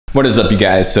What is up, you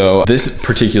guys? So this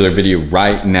particular video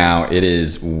right now, it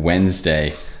is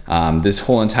Wednesday. This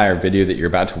whole entire video that you're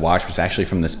about to watch was actually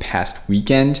from this past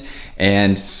weekend,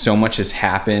 and so much has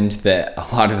happened that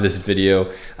a lot of this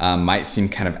video might seem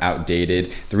kind of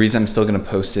outdated. The reason I'm still gonna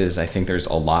post it is I think there's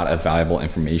a lot of valuable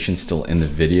information still in the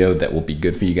video that will be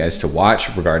good for you guys to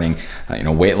watch regarding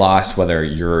weight loss, whether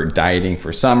you're dieting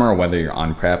for summer or whether you're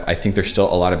on prep. I think there's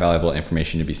still a lot of valuable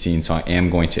information to be seen, so I am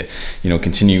going to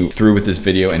continue through with this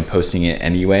video and posting it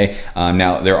anyway.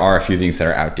 Now there are a few things that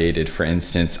are outdated. For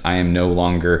instance, I am no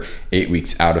longer 8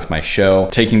 weeks out of my show.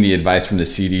 Taking the advice from the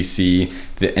CDC,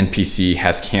 the NPC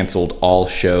has canceled all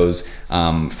shows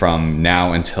from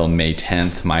now until May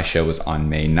 10th. My show is on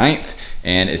May 9th,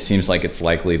 and it seems like it's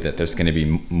likely that there's gonna be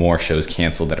more shows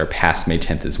canceled that are past May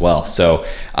 10th as well. So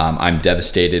I'm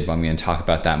devastated, but I'm gonna talk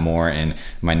about that more in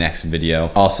my next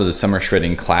video. Also, the Summer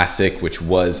Shredding Classic, which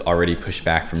was already pushed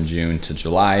back from June to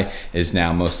July, is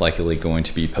now most likely going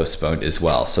to be postponed as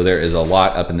well. So there is a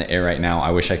lot up in the air right now. I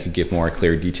wish I could give more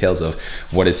clear details of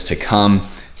what is to come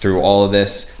through all of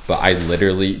this, but I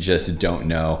literally just don't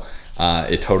know.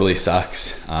 It totally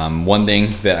sucks. One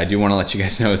thing that I do want to let you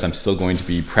guys know is I'm still going to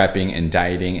be prepping and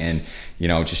dieting and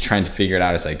just trying to figure it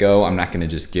out as I go. I'm not going to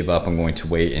just give up. I'm going to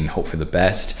wait and hope for the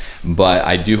best. But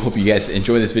I do hope you guys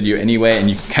enjoy this video anyway, and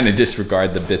you can kind of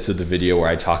disregard the bits of the video where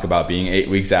I talk about being 8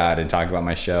 weeks out and talk about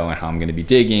my show and how I'm going to be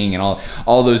digging and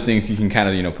all those things. You can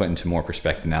kind of put into more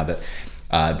perspective now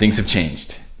that things have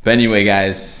changed. But anyway,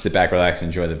 guys, sit back, relax, and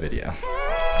enjoy the video.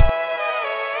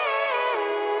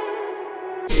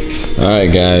 All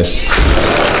right, guys,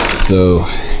 so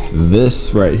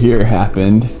this right here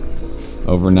happened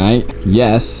overnight.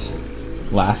 Yes,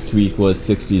 last week was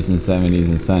 60s and 70s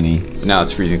and sunny. Now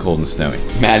it's freezing cold and snowy.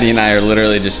 Maddie and I are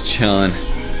literally just chilling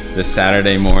this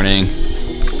Saturday morning.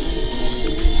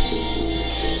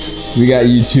 We got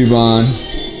YouTube on.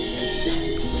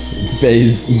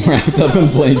 Faye's wrapped up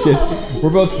in blankets. We're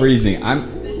both freezing.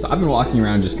 So I've been walking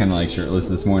around just kind of like shirtless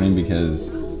this morning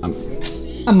because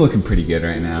I'm looking pretty good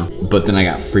right now. But then I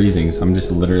got freezing, so I'm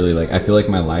just literally like, I feel like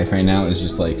my life right now is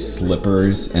just like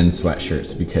slippers and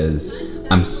sweatshirts because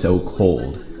I'm so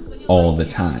cold all the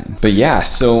time. But yeah,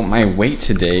 so my weight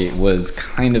today was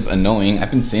kind of annoying.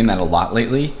 I've been saying that a lot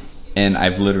lately, and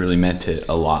I've literally meant it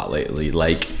a lot lately.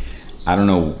 Like, I don't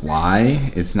know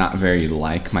why. It's not very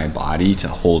like my body to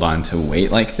hold on to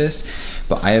weight like this,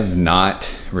 but I have not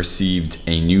received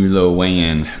a new low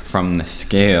weigh-in from the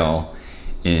scale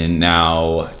in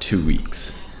now 2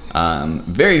 weeks.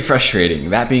 Very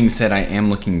frustrating. That being said, I am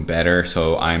looking better,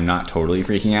 so I'm not totally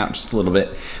freaking out, just a little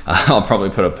bit. I'll probably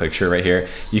put a picture right here.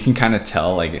 You can kind of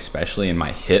tell, like especially in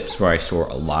my hips where I store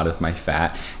a lot of my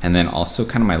fat, and then also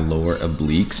kind of my lower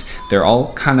obliques, they're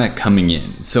all kind of coming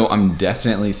in. So I'm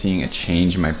definitely seeing a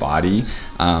change in my body,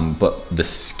 but the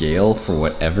scale for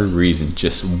whatever reason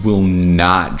just will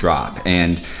not drop.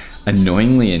 And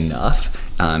annoyingly enough,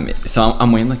 so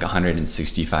I'm weighing like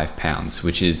 165 pounds,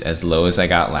 which is as low as I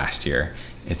got last year.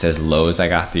 It's as low as I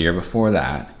got the year before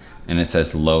that, and it's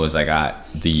as low as I got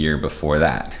the year before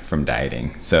that from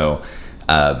dieting. So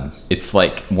it's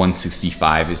like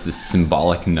 165 is this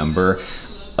symbolic number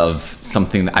of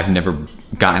something that I've never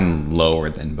gotten lower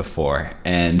than before,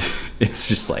 and it's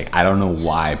just like, I don't know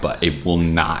why, but it will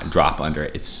not drop under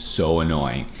it. It's so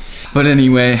annoying. But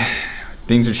anyway,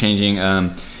 things are changing.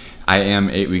 I am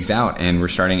 8 weeks out, and we're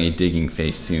starting a digging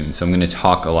phase soon. So I'm gonna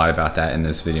talk a lot about that in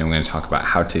this video. I'm gonna talk about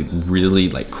how to really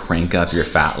like crank up your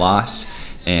fat loss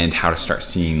and how to start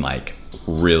seeing like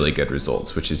really good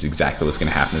results, which is exactly what's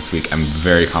gonna happen this week. I'm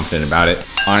very confident about it.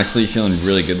 Honestly, feeling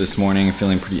really good this morning. I'm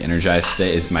feeling pretty energized.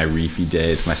 Today is my refeed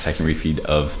day. It's my second refeed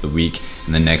of the week.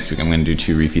 And then next week, I'm gonna do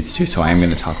 2 refeeds too. So I am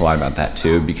gonna talk a lot about that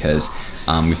too, because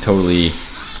we've totally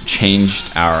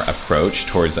changed our approach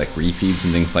towards like refeeds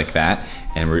and things like that.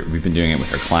 And we've been doing it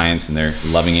with our clients, and they're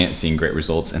loving it, seeing great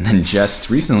results. And then just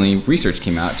recently, research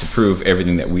came out to prove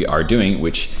everything that we are doing,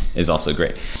 which is also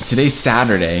great. Today's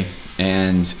Saturday,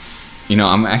 and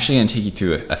I'm actually gonna take you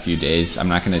through a few days. I'm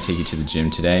not gonna take you to the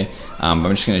gym today. I'm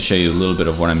just gonna show you a little bit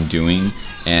of what I'm doing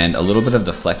and a little bit of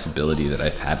the flexibility that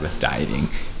I've had with dieting.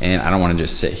 And I don't wanna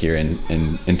just sit here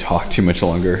and talk too much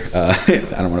longer. I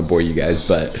don't wanna bore you guys,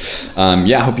 but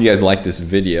yeah, I hope you guys like this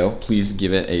video. Please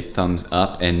give it a thumbs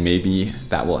up, and maybe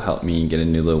that will help me get a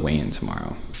new little weigh-in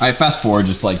tomorrow. All right, fast forward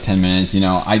just like 10 minutes.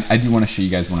 I do wanna show you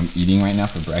guys what I'm eating right now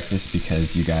for breakfast,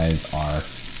 because you guys are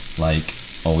like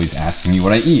always asking me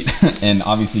what I eat. And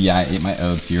obviously, yeah, I ate my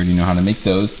oats. You already know how to make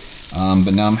those.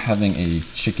 But now I'm having a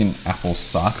chicken apple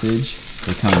sausage.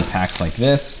 They come in packs like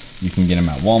this. You can get them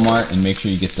at Walmart, and make sure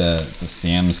you get the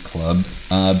Sam's Club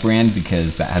brand,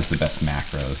 because that has the best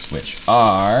macros, which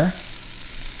are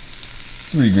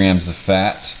 3 grams of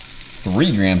fat,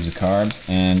 3 grams of carbs,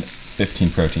 and 15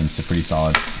 proteins, so pretty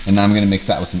solid. And now I'm gonna mix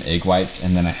that with some egg whites,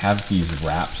 and then I have these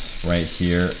wraps right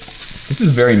here. This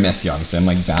is very messy, obviously. I'm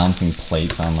like balancing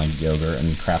plates on like yogurt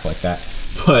and crap like that.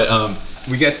 But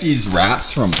we get these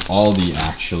wraps from Aldi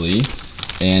actually,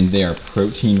 and they are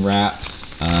protein wraps.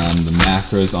 The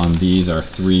macros on these are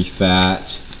 3 fat,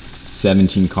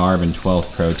 17 carb, and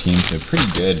 12 protein. So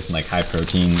pretty good, like high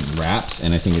protein wraps.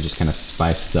 And I think it just kind of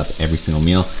spices up every single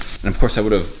meal. And of course I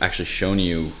would have actually shown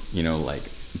you, you know, like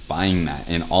buying that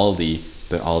in Aldi,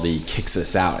 but Aldi kicks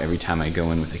us out every time I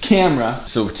go in with a camera.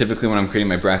 So typically when I'm creating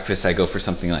my breakfast, I go for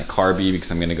something like carby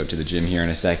because I'm gonna go to the gym here in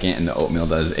a second, and the oatmeal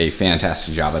does a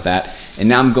fantastic job at that. And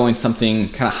now I'm going something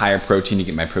kind of higher protein to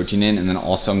get my protein in, and then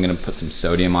also I'm gonna put some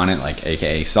sodium on it, like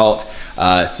AKA salt.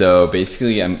 So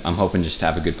basically I'm hoping just to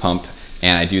have a good pump,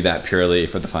 and I do that purely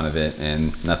for the fun of it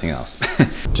and nothing else.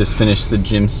 Just finished the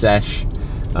gym sesh.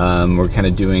 We're kind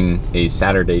of doing a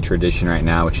Saturday tradition right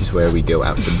now, which is where we go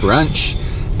out to brunch.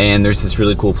 And there's this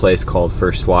really cool place called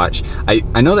First Watch.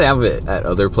 I know they have it at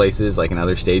other places, like in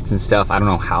other states and stuff. I don't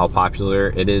know how popular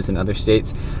it is in other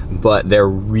states, but they're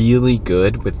really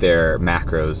good with their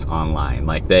macros online.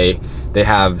 Like they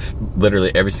have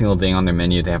literally every single thing on their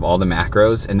menu. They have all the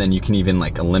macros, and then you can even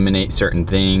like eliminate certain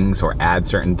things or add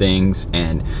certain things,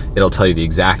 and it'll tell you the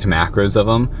exact macros of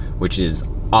them, which is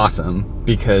awesome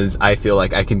because I feel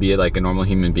like I can be like a normal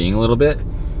human being a little bit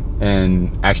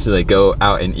and actually like go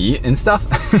out and eat and stuff,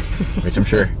 which I'm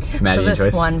sure Maddie enjoys. To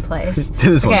this one place. To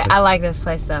this one place. I like this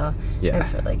place though. Yeah.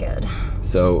 It's really good.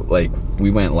 So like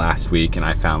we went last week and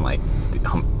I found like,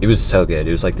 it was so good.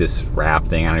 It was like this wrap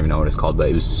thing, I don't even know what it's called, but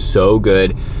it was so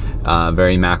good.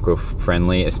 Very macro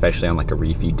friendly, especially on like a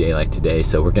refeed day like today.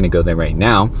 So we're gonna go there right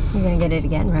now. You're gonna get it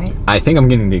again, right? I think I'm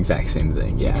getting the exact same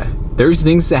thing, yeah. There's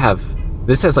things that have,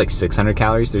 this has like 600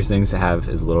 calories. There's things that have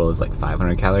as little as like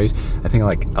 500 calories. I think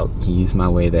like I'll ease my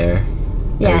way there.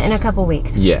 Yeah, in a couple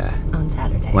weeks. Yeah. On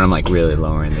Saturday. When I'm like really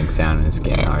lowering things down and it's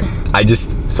getting hard. I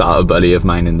just saw a buddy of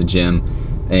mine in the gym,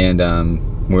 and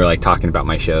we were like talking about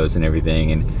my shows and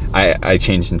everything, and I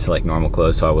changed into like normal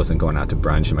clothes, so I wasn't going out to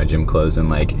brunch in my gym clothes, and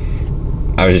like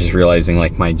I was just realizing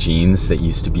like my jeans that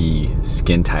used to be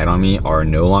skin tight on me are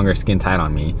no longer skin tight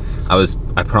on me. I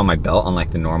put on my belt on like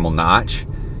the normal notch,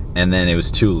 and then it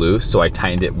was too loose, so I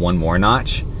tightened it one more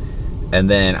notch, and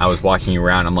then I was walking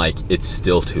around, I'm like, it's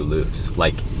still too loose,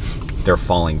 like they're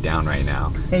falling down right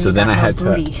now. So then I had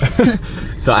to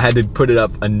so I had to put it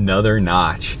up another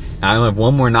notch, and I have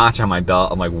one more notch on my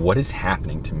belt. I'm like, what is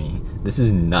happening to me? This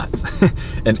is nuts.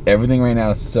 And everything right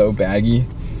now is so baggy.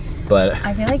 But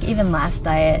I feel like even last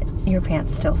diet your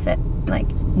pants still fit like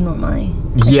normally.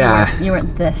 Yeah. You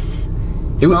weren't this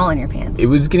small in your pants. It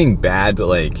was getting bad, but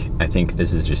like I think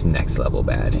this is just next level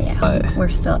bad. Yeah, but we're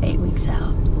still 8 weeks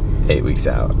out. 8 weeks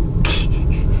out.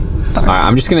 All right,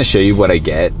 I'm just gonna show you what I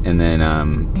get, and then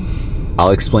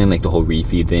I'll explain like the whole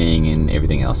refeed thing and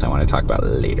everything else I want to talk about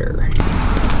later.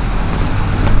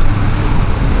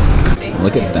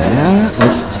 Look at that,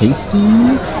 looks tasty.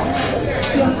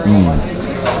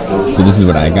 So this is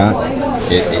what I got.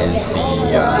 It is the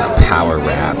power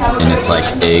wrap, and it's like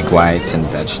egg whites and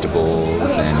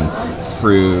vegetables and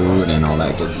fruit and all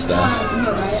that good stuff.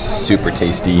 Super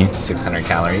tasty, 600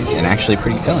 calories, and actually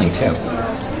pretty filling too.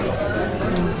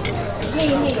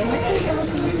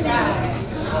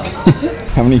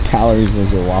 How many calories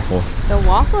was your waffle? The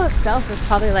waffle itself was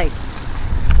probably like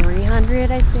 300,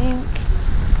 I think.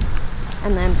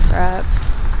 And then syrup.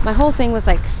 My whole thing was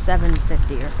like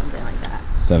 750 or something like that.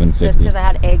 750. Just because I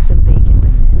had eggs and bacon with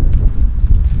it.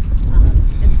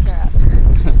 And syrup.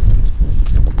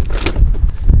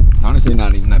 It's honestly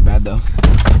not even that bad though.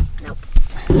 Nope.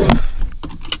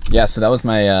 Yeah, so that was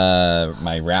my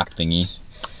my wrap thingy,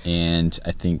 and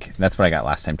I think that's what I got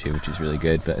last time too, which is really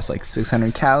good. But it's like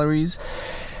 600 calories,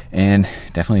 and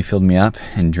definitely filled me up.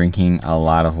 And drinking a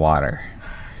lot of water,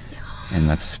 and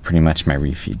that's pretty much my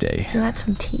refeed day. You had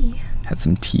some tea. Had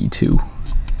some tea too.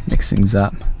 Mix things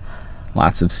up.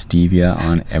 Lots of stevia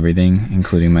on everything,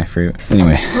 including my fruit.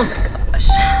 Anyway. Oh my gosh.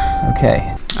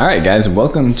 Okay. All right, guys,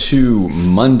 welcome to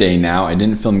Monday now. I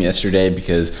didn't film yesterday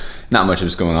because not much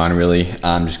was going on really.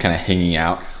 I'm just kind of hanging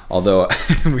out. Although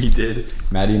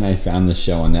Maddie and I found this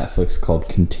show on Netflix called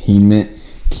Containment.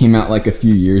 Came out like a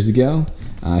few years ago.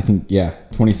 I think, yeah,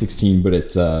 2016, but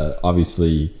it's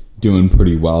obviously doing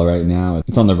pretty well right now.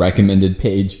 It's on the recommended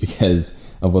page because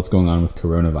of what's going on with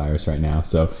coronavirus right now.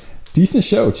 So decent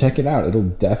show, check it out. It'll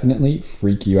definitely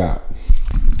freak you out.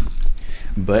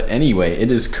 But anyway,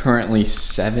 it is currently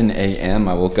 7 a.m.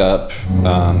 I woke up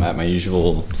at my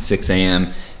usual 6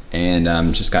 a.m.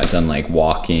 and just got done like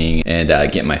walking and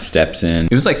getting my steps in.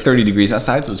 It was like 30 degrees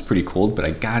outside, so it was pretty cold, but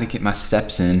I gotta get my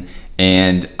steps in.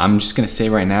 And I'm just gonna say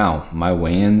right now, my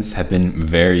weigh-ins have been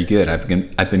very good.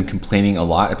 I've been complaining a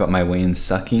lot about my weigh-ins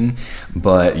sucking,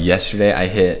 but yesterday I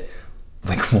hit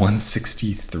like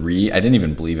 163. I didn't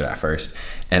even believe it at first.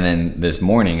 And then this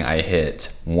morning I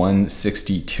hit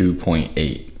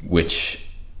 162.8, which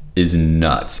is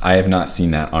nuts. I have not seen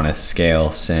that on a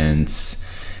scale since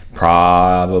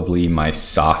probably my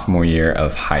sophomore year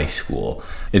of high school.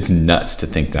 It's nuts to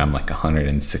think that I'm like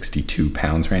 162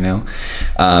 pounds right now.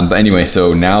 But anyway,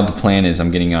 so now the plan is I'm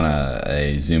getting on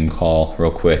a Zoom call real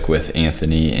quick with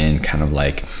Anthony and kind of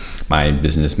like my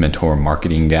business mentor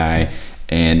marketing guy.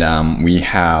 And we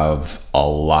have a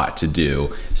lot to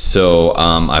do. So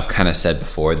I've kind of said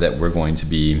before that we're going to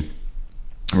be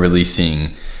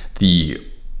releasing the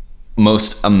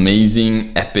most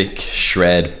amazing epic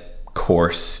shred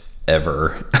course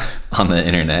ever on the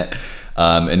internet.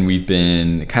 And we've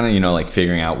been kind of, you know, like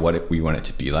figuring out what we want it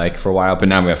to be like for a while, but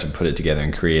now we have to put it together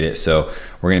and create it. So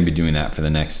we're gonna be doing that for the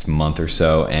next month or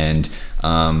so, and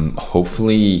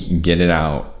hopefully get it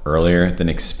out earlier than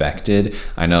expected.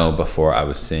 I know before I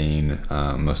was saying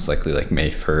most likely like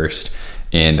May 1st,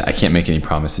 and I can't make any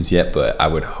promises yet, but I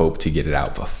would hope to get it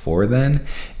out before then.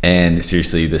 And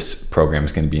seriously, this program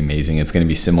is gonna be amazing. It's gonna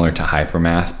be similar to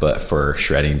Hypermass, but for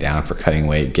shredding down, for cutting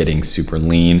weight, getting super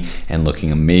lean and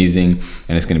looking amazing.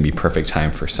 And it's gonna be perfect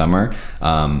time for summer.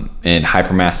 And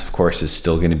Hypermass, of course, is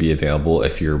still gonna be available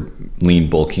if you're lean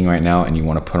bulking right now and you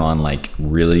wanna put on like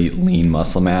really lean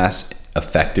muscle mass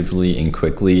effectively and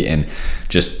quickly, and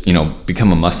just, you know,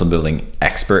 become a muscle building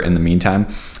expert in the meantime.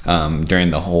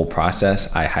 During the whole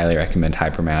process, I highly recommend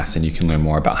Hypermass, and you can learn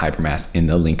more about Hypermass in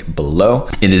the link below.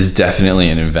 It is definitely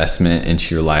an investment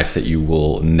into your life that you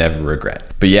will never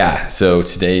regret. But yeah, so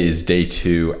today is day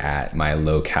 2 at my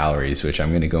low calories, which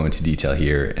I'm gonna go into detail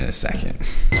here in a second.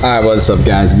 All right, what's up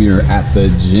guys? We are at the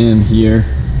gym here.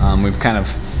 We've kind of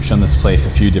shown this place a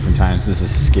few different times. This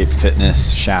is Escape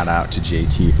Fitness. Shout out to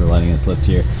JT for letting us lift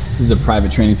here. This is a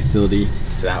private training facility,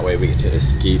 so that way we get to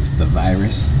escape the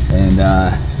virus and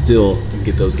still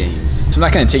get those gains. So I'm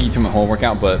not gonna take you through my whole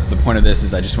workout, but the point of this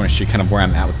is I just wanna show you kind of where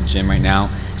I'm at with the gym right now.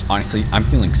 Honestly, I'm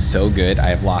feeling so good. I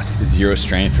have lost 0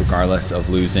 strength regardless of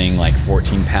losing like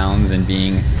 14 pounds and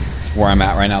being where I'm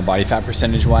at right now body fat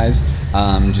percentage wise.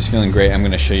 Just feeling great. I'm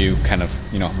gonna show you kind of,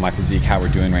 you know, my physique, how we're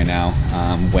doing right now,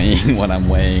 weighing what I'm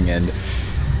weighing, and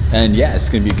yeah, it's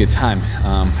gonna be a good time.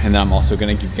 And then I'm also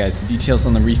gonna give you guys the details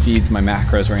on the refeeds, my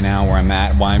macros right now, where I'm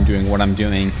at, why I'm doing what I'm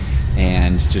doing,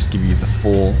 and just give you the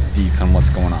full deets on what's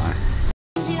going on.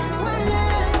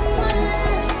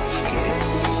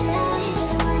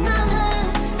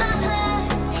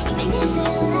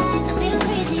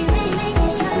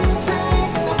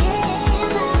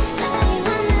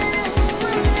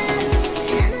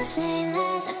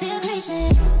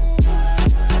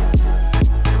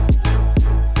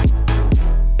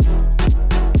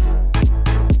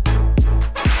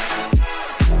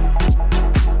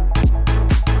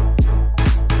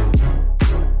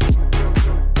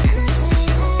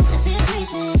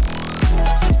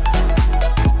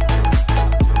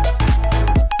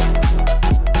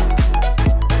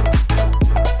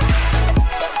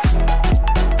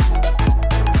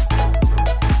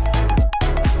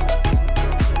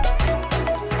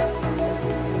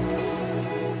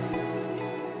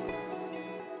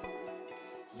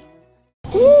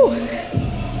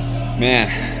 Man,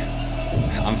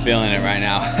 I'm feeling it right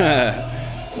now.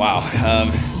 Wow.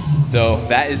 So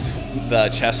that is the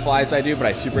chest flies I do, but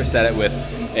I superset it with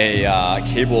a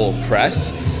cable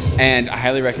press, and I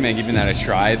highly recommend giving that a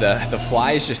try. The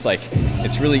fly is just like,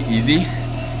 it's really easy,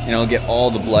 and it'll get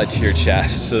all the blood to your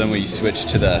chest. So then when you switch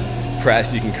to the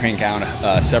press, you can crank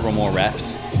out several more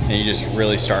reps, and you just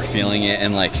really start feeling it,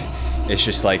 and like, it's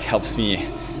just like helps me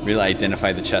really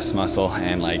identify the chest muscle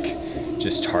and like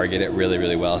just target it really,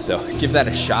 really well. So give that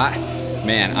a shot.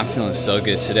 Man, I'm feeling so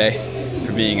good today.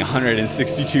 For being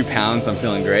 162 pounds, I'm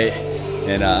feeling great.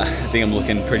 And I think I'm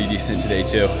looking pretty decent today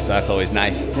too, so that's always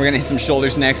nice. We're gonna hit some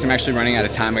shoulders next. I'm actually running out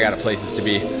of time. I got places to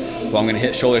be. Well, I'm gonna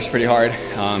hit shoulders pretty hard,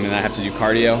 and I have to do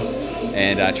cardio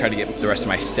and try to get the rest of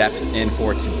my steps in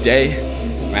for today.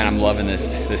 Man, I'm loving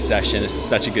this session. This is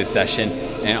such a good session,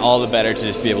 and all the better to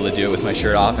just be able to do it with my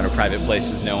shirt off in a private place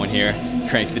with no one here.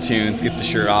 Crank the tunes, get the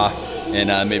shirt off,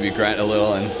 and maybe grunt a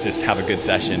little and just have a good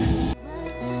session.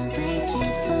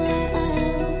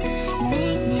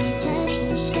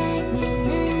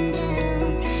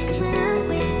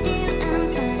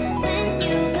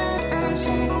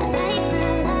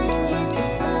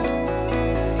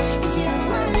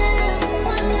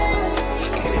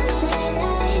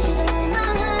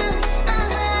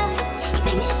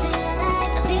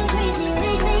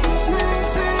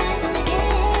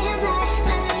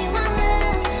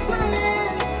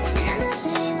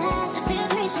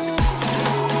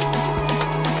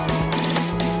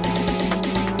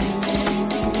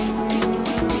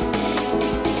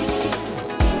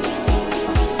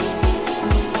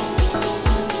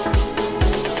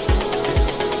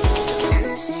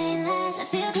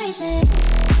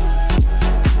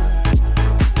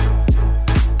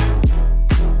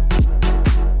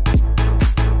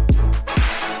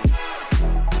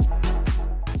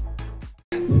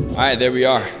 All right, there we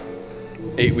are.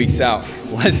 8 weeks out,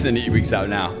 less than 8 weeks out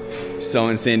now. So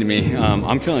insane to me.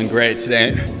 I'm feeling great.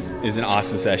 Today is an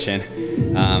awesome session.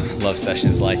 Love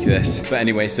sessions like this. But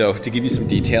anyway, so to give you some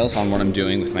details on what I'm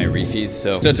doing with my refeeds.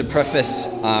 So to preface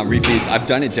refeeds, I've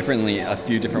done it differently a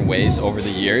few different ways over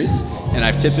the years. And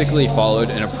I've typically followed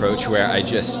an approach where I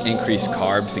just increase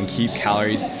carbs and keep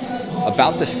calories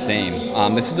about the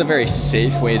same. This is a very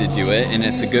safe way to do it, and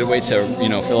it's a good way to, you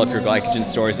know, fill up your glycogen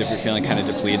stores if you're feeling kind of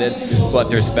depleted, but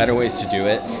there's better ways to do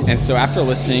it. And so after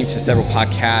listening to several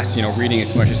podcasts, you know, reading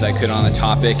as much as I could on the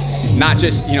topic, not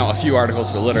just, you know, a few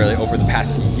articles, but literally over the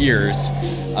past years,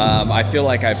 I feel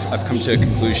like I've come to a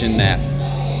conclusion that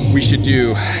we should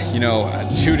do, you know,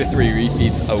 2 to 3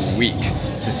 refeeds a week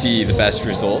to see the best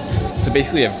results. So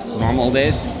basically you have normal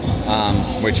days,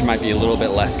 which might be a little bit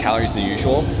less calories than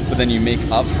usual, but then you make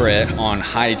up for it on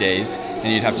high days,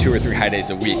 and you'd have 2 or 3 high days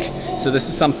a week. So this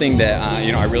is something that,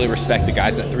 you know, I really respect the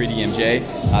guys at 3DMJ,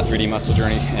 3D Muscle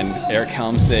Journey, and Eric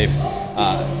Helms. They've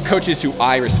coaches who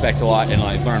I respect a lot and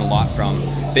I learn a lot from.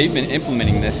 They've been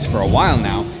implementing this for a while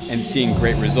now and seeing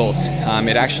great results.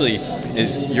 It actually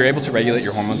is, you're able to regulate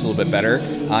your hormones a little bit better.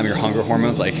 Your hunger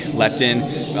hormones like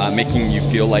leptin, making you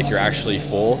feel like you're actually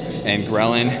full, and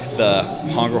ghrelin, the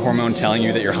hunger hormone telling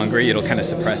you that you're hungry, it'll kind of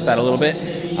suppress that a little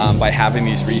bit. By having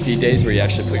these refeed days where you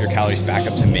actually put your calories back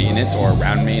up to maintenance or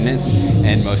around maintenance,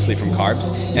 and mostly from carbs.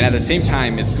 And at the same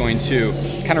time, it's going to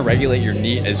kind of regulate your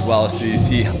NEAT as well, so you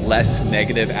see less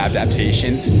negative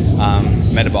adaptations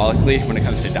metabolically when it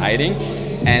comes to dieting.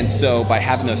 And so by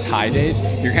having those high days,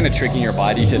 you're kind of tricking your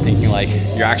body to thinking like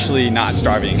you're actually not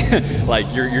starving. Like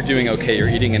you're doing okay, you're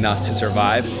eating enough to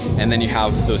survive. And then you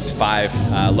have those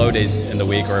 5 low days in the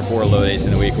week, or 4 low days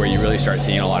in the week, where you really start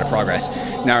seeing a lot of progress.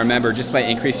 Now remember, just by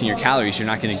increasing your calories, you're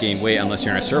not going to gain weight unless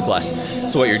you're in a surplus.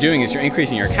 So what you're doing is you're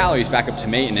increasing your calories back up to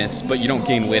maintenance, but you don't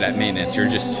gain weight at maintenance. You're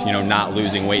just, you know, not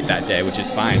losing weight that day, which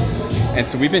is fine. And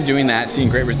so we've been doing that, seeing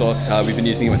great results. We've been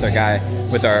using it with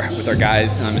our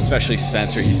guys, especially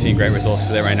Spencer. He's seeing great results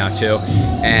for that right now too.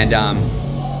 And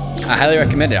I highly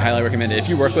recommend it. I highly recommend it. If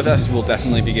you work with us, we'll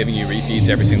definitely be giving you refeeds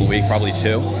every single week, probably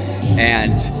 2.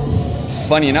 And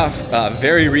funny enough,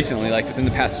 very recently, like within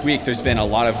the past week, there's been a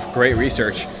lot of great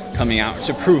research coming out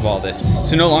to prove all this.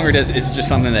 So no longer is it just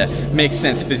something that makes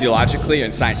sense physiologically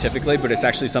and scientifically, but it's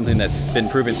actually something that's been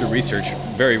proven through research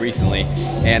very recently.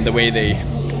 And the way they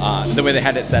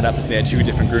had it set up is they had 2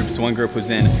 different groups. One group was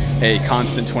in a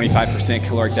constant 25%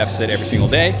 caloric deficit every single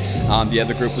day. The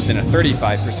other group was in a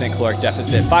 35% caloric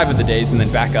deficit 5 of the days, and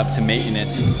then back up to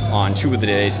maintenance on 2 of the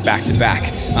days back to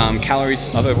back. Calories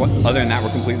other than that were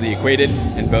completely equated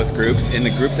in both groups. In the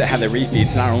group that had the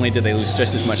refeeds, not only did they lose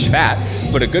just as much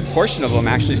fat, but a good portion of them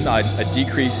actually saw a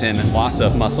decrease in loss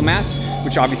of muscle mass,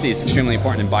 which obviously is extremely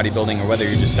important in bodybuilding, or whether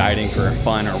you're just dieting for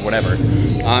fun or whatever.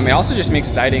 It also just makes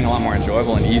dieting a lot more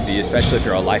enjoyable and easy, especially if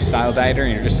you're a lifestyle dieter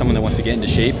and you're just someone that wants to get into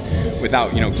shape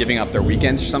without, you know, giving up their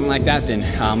weekends or something like that. Then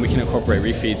we can incorporate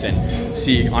refeeds and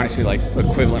see honestly like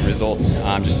equivalent results,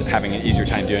 just having an easier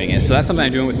time doing it. So that's something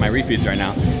I'm doing with my refeeds right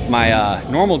now. My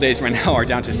normal days right now are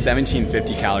down to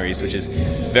 1750 calories, which is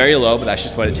very low, but that's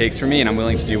just what it takes for me, and I'm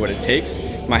willing to do what it takes.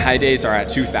 My high days are at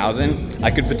 2000.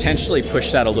 I could potentially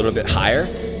push that a little bit higher,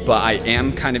 but I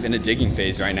am kind of in a digging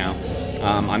phase right now.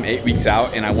 I'm 8 weeks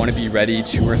out, and I want to be ready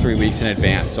 2 or 3 weeks in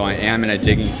advance. So I am in a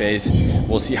digging phase.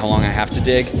 We'll see how long I have to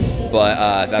dig,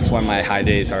 but that's why my high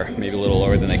days are maybe a little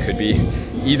lower than they could be.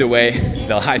 Either way,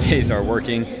 the high days are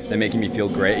working. They're making me feel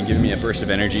great and giving me a burst of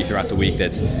energy throughout the week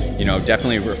that's, you know,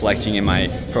 definitely reflecting in my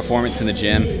performance in the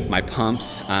gym, my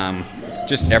pumps,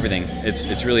 just everything.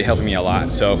 It's really helping me a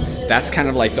lot. So that's kind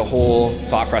of like the whole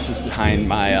thought process behind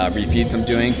my refeeds I'm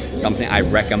doing, something I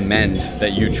recommend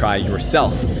that you try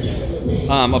yourself.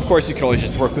 Of course, you could always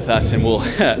just work with us and we'll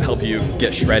help you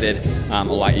get shredded a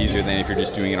lot easier than if you're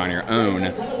just doing it on your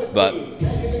own. But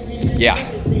yeah,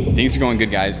 things are going good,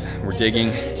 guys. We're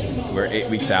digging. We're 8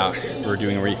 weeks out. We're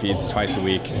doing refeeds twice a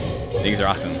week. Things are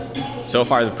awesome. So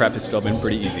far, the prep has still been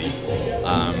pretty easy.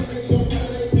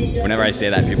 Whenever I say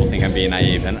that, people think I'm being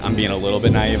naive, and I'm being a little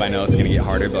bit naive. I know it's gonna get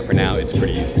harder, but for now, it's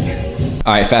pretty easy.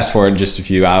 All right, fast forward just a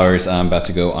few hours. I'm about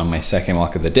to go on my second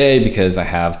walk of the day because I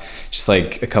have just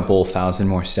like a couple thousand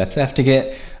more steps I have to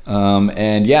get.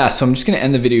 And yeah, so I'm just gonna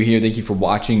end the video here. Thank you for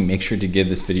watching. Make sure to give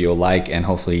this video a like, and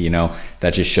hopefully, you know,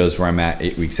 that just shows where I'm at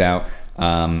 8 weeks out.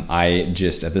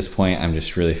 At this point, I'm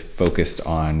just really focused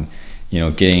on, you know,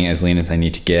 getting as lean as I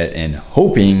need to get and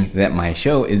hoping that my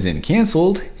show isn't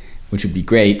canceled, which would be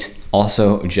great.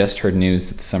 Also, just heard news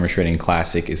that the Summer Shredding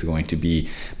Classic is going to be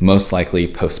most likely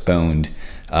postponed,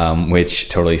 which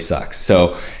totally sucks.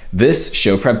 So this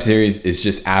show prep series is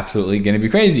just absolutely gonna be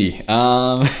crazy.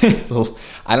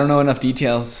 I don't know enough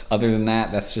details other than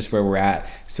that. That's just where we're at.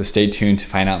 So stay tuned to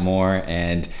find out more,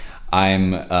 and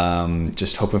I'm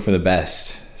just hoping for the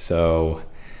best. So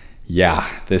yeah,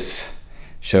 this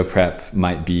show prep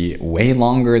might be way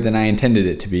longer than I intended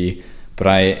it to be, but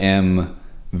I am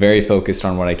very focused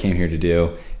on what I came here to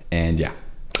do, and yeah.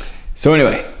 So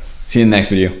anyway, see you in the next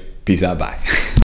video. Peace out, bye.